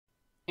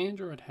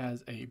Android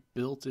has a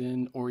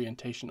built-in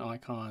orientation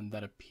icon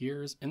that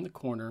appears in the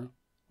corner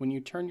when you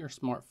turn your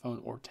smartphone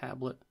or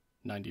tablet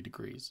 90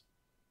 degrees.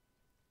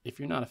 If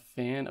you're not a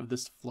fan of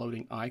this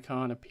floating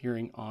icon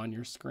appearing on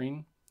your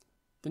screen,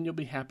 then you'll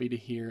be happy to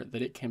hear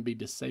that it can be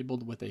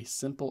disabled with a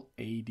simple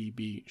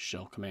ADB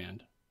shell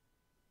command.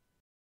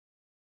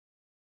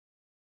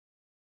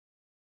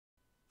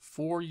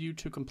 For you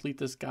to complete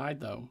this guide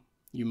though,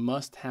 you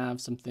must have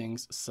some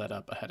things set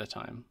up ahead of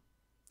time.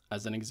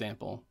 As an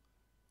example,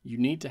 you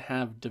need to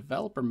have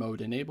developer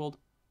mode enabled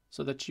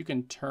so that you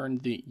can turn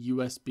the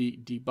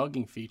USB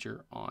debugging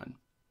feature on.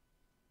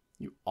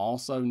 You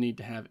also need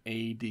to have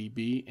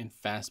ADB and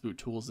Fastboot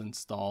tools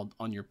installed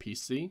on your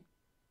PC,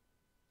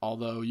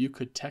 although you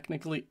could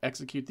technically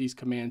execute these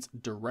commands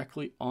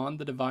directly on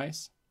the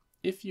device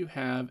if you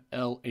have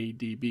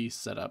LADB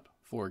set up,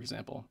 for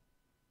example.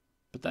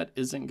 But that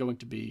isn't going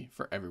to be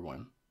for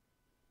everyone.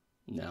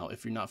 Now,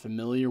 if you're not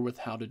familiar with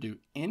how to do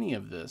any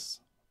of this,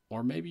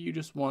 or maybe you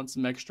just want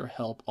some extra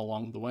help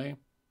along the way,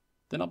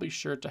 then I'll be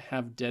sure to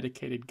have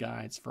dedicated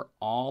guides for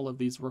all of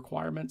these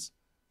requirements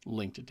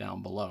linked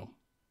down below.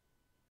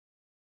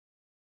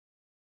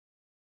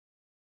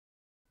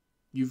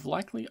 You've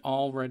likely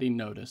already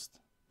noticed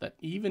that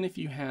even if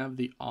you have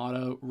the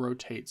auto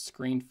rotate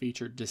screen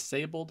feature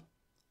disabled,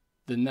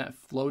 then that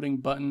floating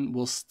button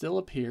will still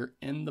appear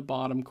in the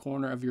bottom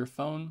corner of your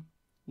phone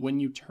when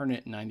you turn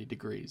it 90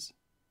 degrees.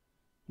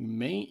 You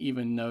may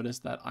even notice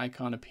that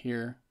icon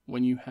appear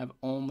when you have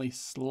only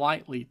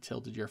slightly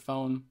tilted your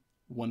phone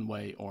one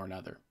way or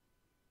another.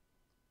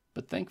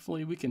 But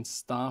thankfully we can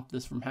stop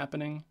this from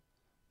happening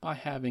by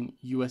having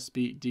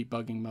USB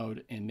debugging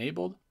mode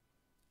enabled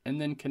and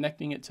then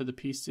connecting it to the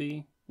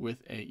PC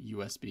with a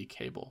USB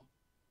cable.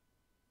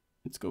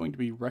 It's going to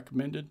be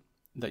recommended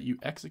that you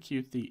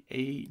execute the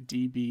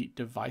ADB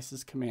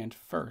devices command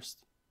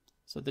first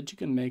so that you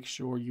can make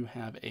sure you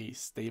have a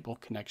stable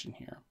connection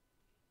here.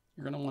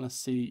 You're going to want to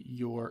see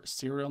your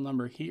serial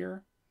number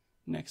here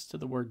next to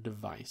the word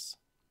device.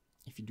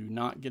 If you do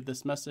not get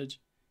this message,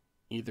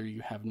 either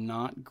you have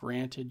not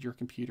granted your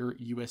computer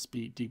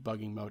USB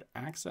debugging mode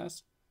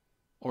access,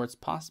 or it's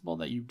possible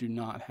that you do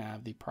not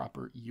have the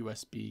proper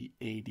USB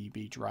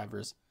ADB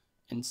drivers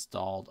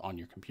installed on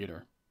your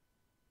computer.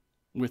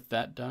 With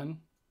that done,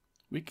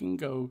 we can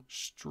go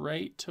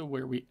straight to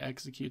where we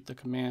execute the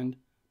command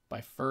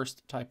by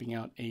first typing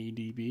out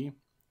ADB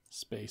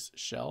space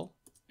shell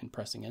and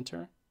pressing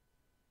enter.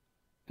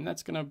 And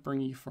that's going to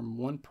bring you from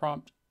one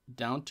prompt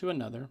down to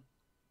another,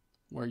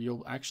 where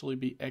you'll actually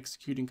be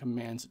executing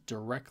commands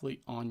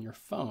directly on your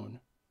phone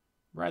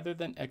rather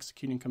than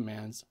executing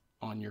commands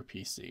on your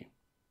PC.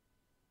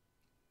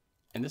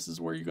 And this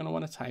is where you're going to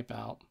want to type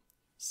out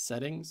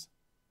settings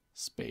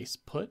space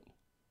put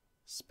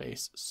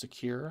space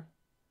secure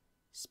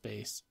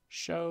space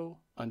show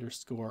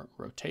underscore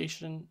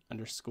rotation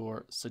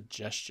underscore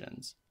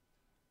suggestions.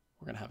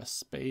 We're going to have a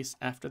space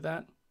after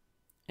that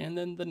and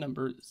then the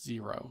number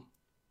 0.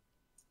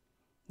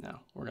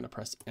 Now we're going to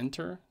press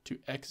enter to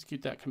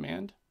execute that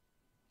command,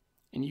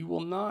 and you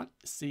will not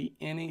see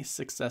any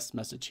success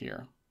message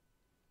here.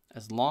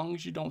 As long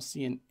as you don't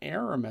see an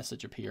error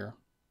message appear,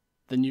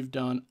 then you've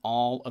done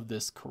all of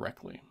this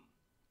correctly.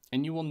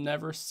 And you will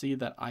never see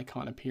that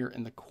icon appear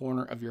in the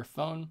corner of your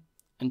phone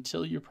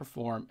until you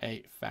perform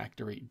a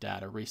factory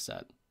data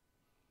reset.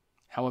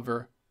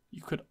 However,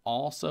 you could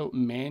also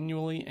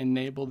manually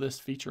enable this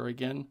feature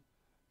again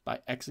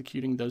by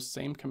executing those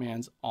same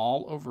commands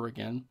all over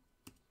again,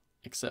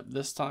 except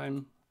this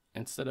time,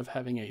 instead of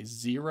having a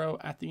 0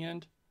 at the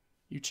end,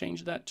 you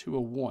change that to a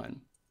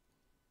 1.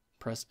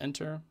 Press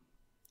enter,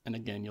 and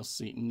again, you'll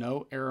see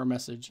no error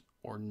message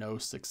or no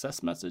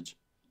success message,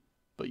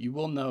 but you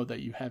will know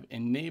that you have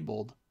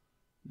enabled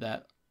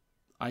that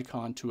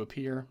icon to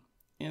appear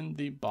in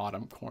the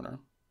bottom corner.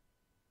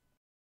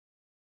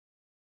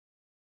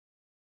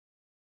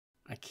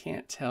 I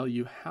can't tell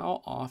you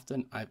how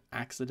often I've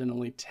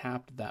accidentally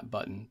tapped that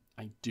button.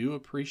 I do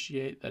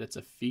appreciate that it's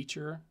a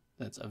feature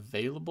that's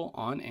available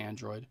on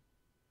Android,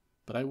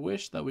 but I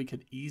wish that we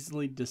could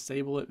easily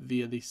disable it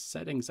via the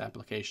settings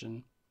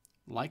application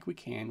like we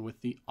can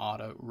with the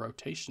auto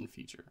rotation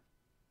feature.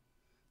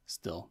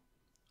 Still,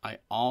 I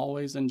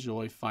always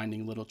enjoy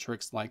finding little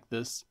tricks like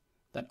this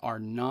that are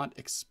not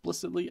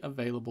explicitly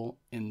available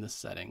in the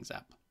settings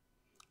app.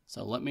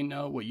 So let me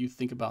know what you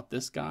think about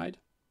this guide,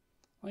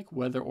 like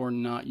whether or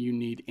not you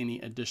need any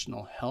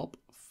additional help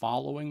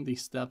following the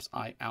steps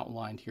I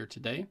outlined here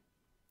today.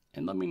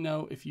 And let me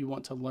know if you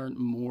want to learn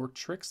more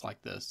tricks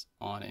like this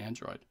on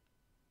Android.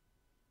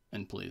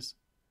 And please,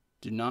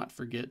 do not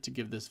forget to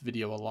give this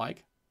video a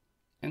like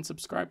and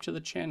subscribe to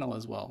the channel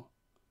as well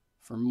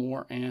for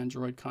more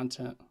Android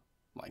content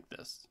like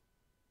this.